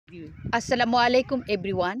Assalamu alaikum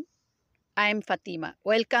everyone. I am Fatima.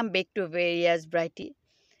 Welcome back to Various Brighty.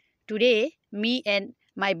 Today, me and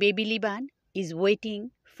my baby Liban is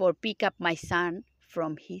waiting for pick up my son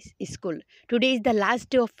from his school. Today is the last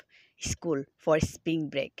day of school for spring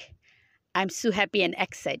break. I'm so happy and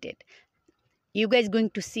excited. You guys going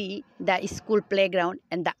to see the school playground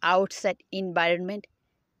and the outside environment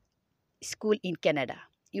school in Canada.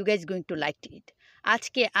 You guys going to like it.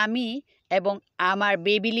 আজকে আমি এবং আমার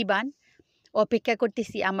baby লিবান অপেক্ষা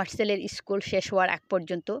করতেছি আমার ছেলের school শেষ হওয়ার আগ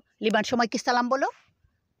পর্যন্ত। লিবান সময়কে সালাম বলো।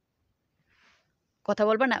 কথা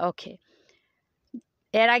বলবা না? ওকে।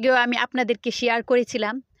 এর আগেও আমি আপনাদেরকে শেয়ার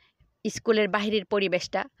করেছিলাম স্কুলের বাহিরের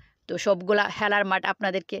পরিবেশটা। তো সবগুলা খেলার মাঠ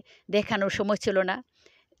আপনাদেরকে দেখানোর সময় ছিল না,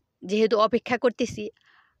 যেহেতু অপেক্ষা করতেছি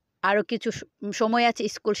আরও কিছু সময় আছে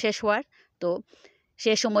স্কুল শেষ হওয়ার। তো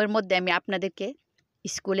সে সময়ের মধ্যে আমি আপনাদেরকে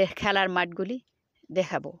স্কুলের খেলার মাঠগুলি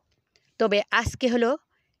দেখাবো। তবে আজকে হলো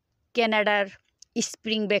কানাডার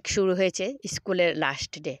স্প্রিং ব্রেক শুরু হয়েছে, স্কুলের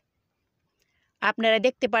লাস্ট ডে। আপনারা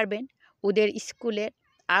দেখতে পারবেন ওদের স্কুলের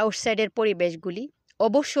আউটসাইডের পরিবেশগুলি।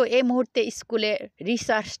 অবশ্য এই মুহূর্তে স্কুলে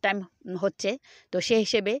রিসার্চ টাইম হচ্ছে, তো সেই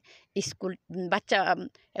হিসেবে স্কুল বাচ্চা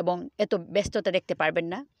এবং এত ব্যস্ততা দেখতে পারবেন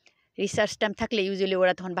না। রিসার্চ টাইম থাকলে ইউজুয়ালি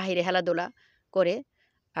ওরা তখন বাইরে খেলাধুলা করে,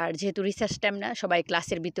 আর যেহেতু রিসার্চ টাইম না, সবাই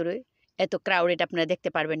ক্লাসের ভিতরে, এত ক্রাউডেড আপনারা দেখতে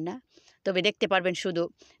পারবেন না। তবে দেখতে পারবেন শুধু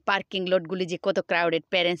পার্কিং লটগুলি যে কত ক্রাউডেড।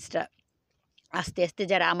 প্যারেন্টসরা আস্তে আস্তে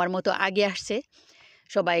যারা আমার মতো আগে আসছে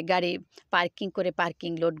সবাই গাড়ি পার্কিং করে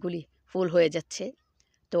পার্কিং লটগুলি ফুল হয়ে যাচ্ছে।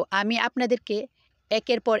 তো আমি আপনাদেরকে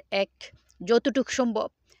একের পর এক যতটুকু সম্ভব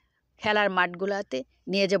খেলার মাঠগুলোতে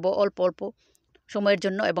নিয়ে যাব অল্প অল্প সময়ের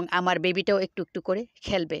জন্য, এবং আমার বেবিটাও একটু একটু করে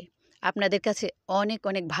খেলবে। আপনাদের কাছে অনেক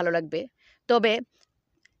অনেক ভালো লাগবে। তবে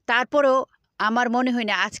তারপরেও আমার মনে হয়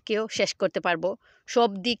না আজকেও শেষ করতে পারবো, সব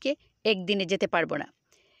দিকে একদিনে যেতে পারবো না।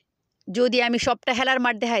 যদি আমি সবটা খেলার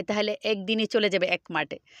মাঠ দেখাই তাহলে একদিনই চলে যাবে এক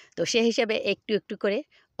মাঠে। তো সেই হিসাবে একটু একটু করে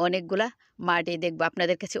অনেকগুলা মাঠে দেখবো,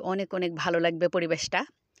 আপনাদের কাছে অনেক অনেক ভালো লাগবে পরিবেশটা।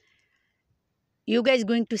 You guys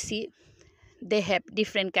going to C they have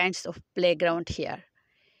different kinds of playground here.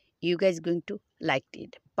 You guys going to like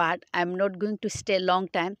it, but I'm not going to stay long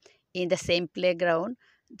time in the same playground,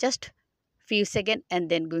 just few seconds and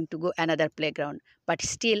then going to go another playground. But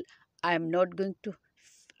still I'm not going to,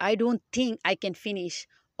 I don't think I can finish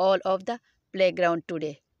all of the playground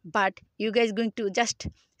today. But you guys going to just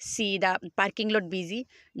see the parking lot busy,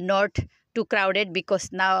 not too crowded, because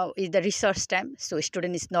now is the resource time, so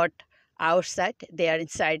student is not outside, they are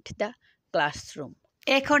inside the classroom.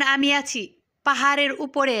 এখন আমি আছি পাহাড়ের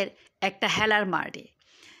উপরের একটা খেলার মাঠে।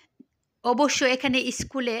 অবশ্য এখানে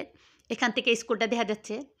এখান থেকে স্কুলটা দেখা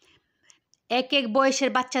যাচ্ছে। এক এক বয়সের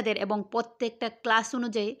বাচ্চাদের এবং প্রত্যেকটা ক্লাস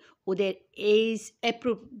অনুযায়ী ওদের এইজ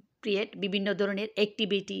অ্যাপ্রোপ্রিয়েট বিভিন্ন ধরনের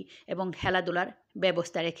অ্যাক্টিভিটি এবং খেলাধুলার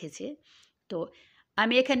ব্যবস্থা রেখেছে। তো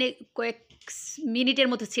আমি এখানে কয়েক মিনিটের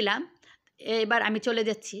মতো ছিলাম, এবার আমি চলে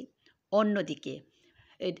যাচ্ছি অন্যদিকে।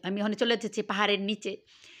 আমি ওখানে চলে যাচ্ছি পাহাড়ের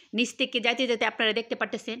নিচ থেকে যাইতে যাইতে আপনারা দেখতে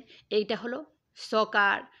পারতেছেন এইটা হলো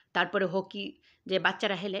সকার, তারপরে হকি যে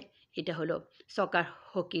বাচ্চারা খেলে, এটা হলো সকার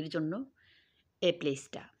হকির জন্য এই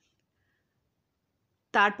প্লেসটা।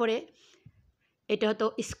 তারপরে এটা হতো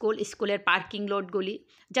স্কুলের পার্কিং লটগুলি,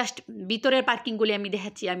 জাস্ট ভিতরের পার্কিংগুলি আমি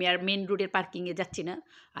দেখাচ্ছি। আমি আর মেন রোডের পার্কিংয়ে যাচ্ছি না,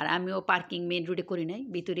 আর আমিও পার্কিং মেন রোডে করি নাই,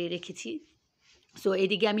 ভিতরে রেখেছি। সো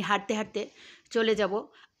এদিকে আমি হাঁটতে হাঁটতে চলে যাব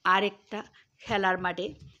আরেকটা খেলার মাঠে।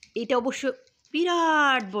 এটা অবশ্য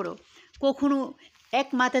বিরাট বড়, কখনো এক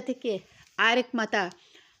মাথা থেকে আরেক মাথা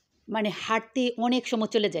মানে হাঁটতে অনেক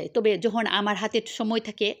সময় চলে যায়। তবে যখন আমার হাতে সময়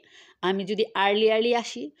থাকে, আমি যদি আর্লি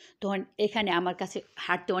আসি, তখন এখানে আমার কাছে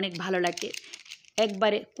হাঁটতে অনেক ভালো লাগে।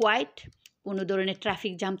 একবারে কোয়াইট, কোনো ধরনের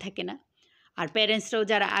ট্রাফিক জ্যাম থাকে না। আর প্যারেন্টসরাও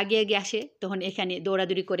যারা আগে আসে তখন এখানে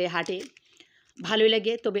দৌড়াদৌড়ি করে হাঁটে, ভালোই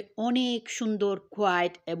লাগে। তবে অনেক সুন্দর,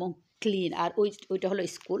 কোয়াইট এবং ক্লিন। আর ওইটা হলো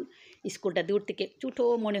স্কুলটা দূর থেকে ছোটো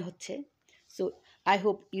মনে হচ্ছে। So I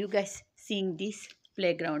hope you guys seeing this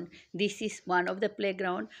playground. This is one of the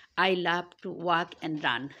playground I love to walk and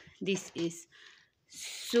run. This is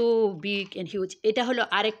so big and huge. এটা হলো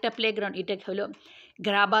আরেকটা প্লেগ্রাউন্ড, এটা হলো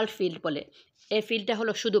গ্রাবাল ফিল্ড বলে। এই ফিল্ডটা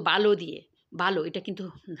হলো শুধু বালু, এটা কিন্তু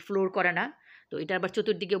ফ্লোর করা না। তো এটা আবার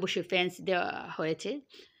চতুর্দিকে অবশ্যই ফেন্স দেওয়া হয়েছে।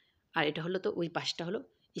 আর এটা হলো তো ওই পাশটা হলো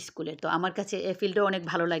স্কুলের। তো আমার কাছে এই ফিল্ডও অনেক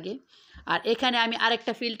ভালো লাগে। আর এখানে আমি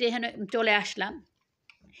আরেকটা ফিল্ডে এখানে চলে আসলাম।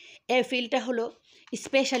 এই ফিল্ডটা হলো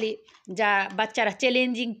স্পেশালি যা বাচ্চারা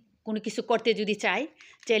চ্যালেঞ্জিং কোনো কিছু করতে যদি চায়,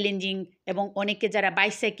 চ্যালেঞ্জিং, এবং অনেকে যারা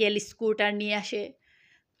বাইসাইকেল স্কুটার নিয়ে আসে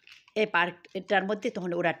এই এটার মধ্যে,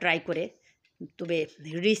 তখন ওরা ট্রাই করে। তবে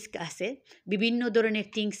রিস্ক আছে, বিভিন্ন ধরনের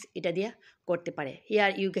থিংস এটা দিয়ে করতে পারে।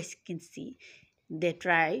 Here you guys can see they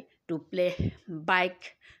try to play bike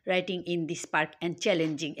riding in this park and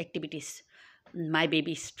challenging activities my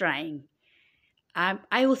baby is trying.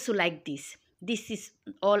 I also like this. This is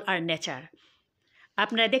all our nature.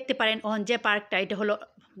 আপনারা দেখতে পারেন যে পার্কটা এটা হলো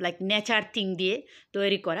লাইক নেচার থিং দিয়ে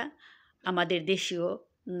তৈরি করা, আমাদের দেশীয়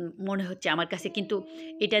মনে হচ্ছে আমার কাছে, কিন্তু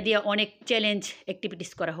এটা দিয়ে অনেক চ্যালেঞ্জ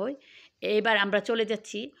অ্যাক্টিভিটিস করা হয়। এবার আমরা চলে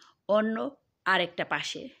যাচ্ছি অন্য আরেকটা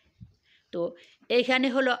পাশে। তো এইখানে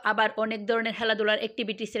হলো আবার অনেক ধরনের খেলাধুলার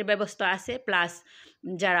অ্যাক্টিভিটিসের ব্যবস্থা আছে, প্লাস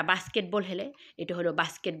যারা বাস্কেটবল খেলে এটা হলো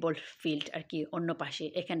বাস্কেটবল ফিল্ড আর কি অন্য পাশে।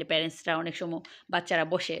 এখানে প্যারেন্টসরা অনেক সময় বাচ্চারা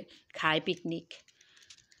বসে খায় পিকনিক।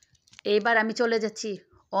 এইবার আমি চলে যাচ্ছি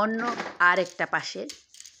অন্য আরেকটা পাশে।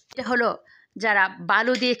 এটা হলো যারা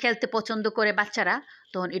বালু দিয়ে খেলতে পছন্দ করে বাচ্চারা,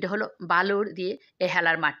 তখন এটা হলো বালুর দিয়ে এই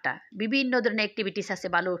খেলার মাঠটা। বিভিন্ন ধরনের অ্যাক্টিভিটিস আছে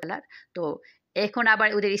বালুর খেলার। তো এখন আবার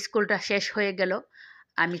ওদের স্কুলটা শেষ হয়ে গেল,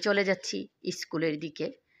 আমি চলে যাচ্ছি স্কুলের দিকে।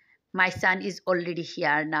 মাই সান ইজ অলরেডি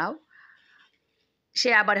হিয়ার নাও। সে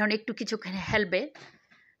আবার এখন একটু কিছুক্ষণ খেলবে,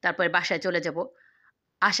 তারপরে বাসায় চলে যাব।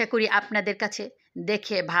 আশা করি আপনাদের কাছে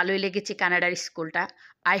দেখে ভালোই লেগেছে কানাডার স্কুলটা।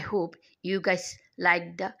 I hope you guys like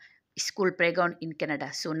the school playground in Canada.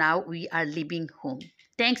 So now we are leaving home.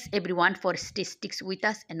 Thanks everyone for sticks with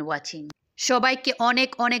us and watching. সবাইকে অনেক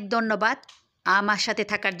অনেক ধন্যবাদ আমার সাথে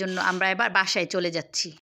থাকার জন্য। আমরা এবার বাসায় চলে যাচ্ছি।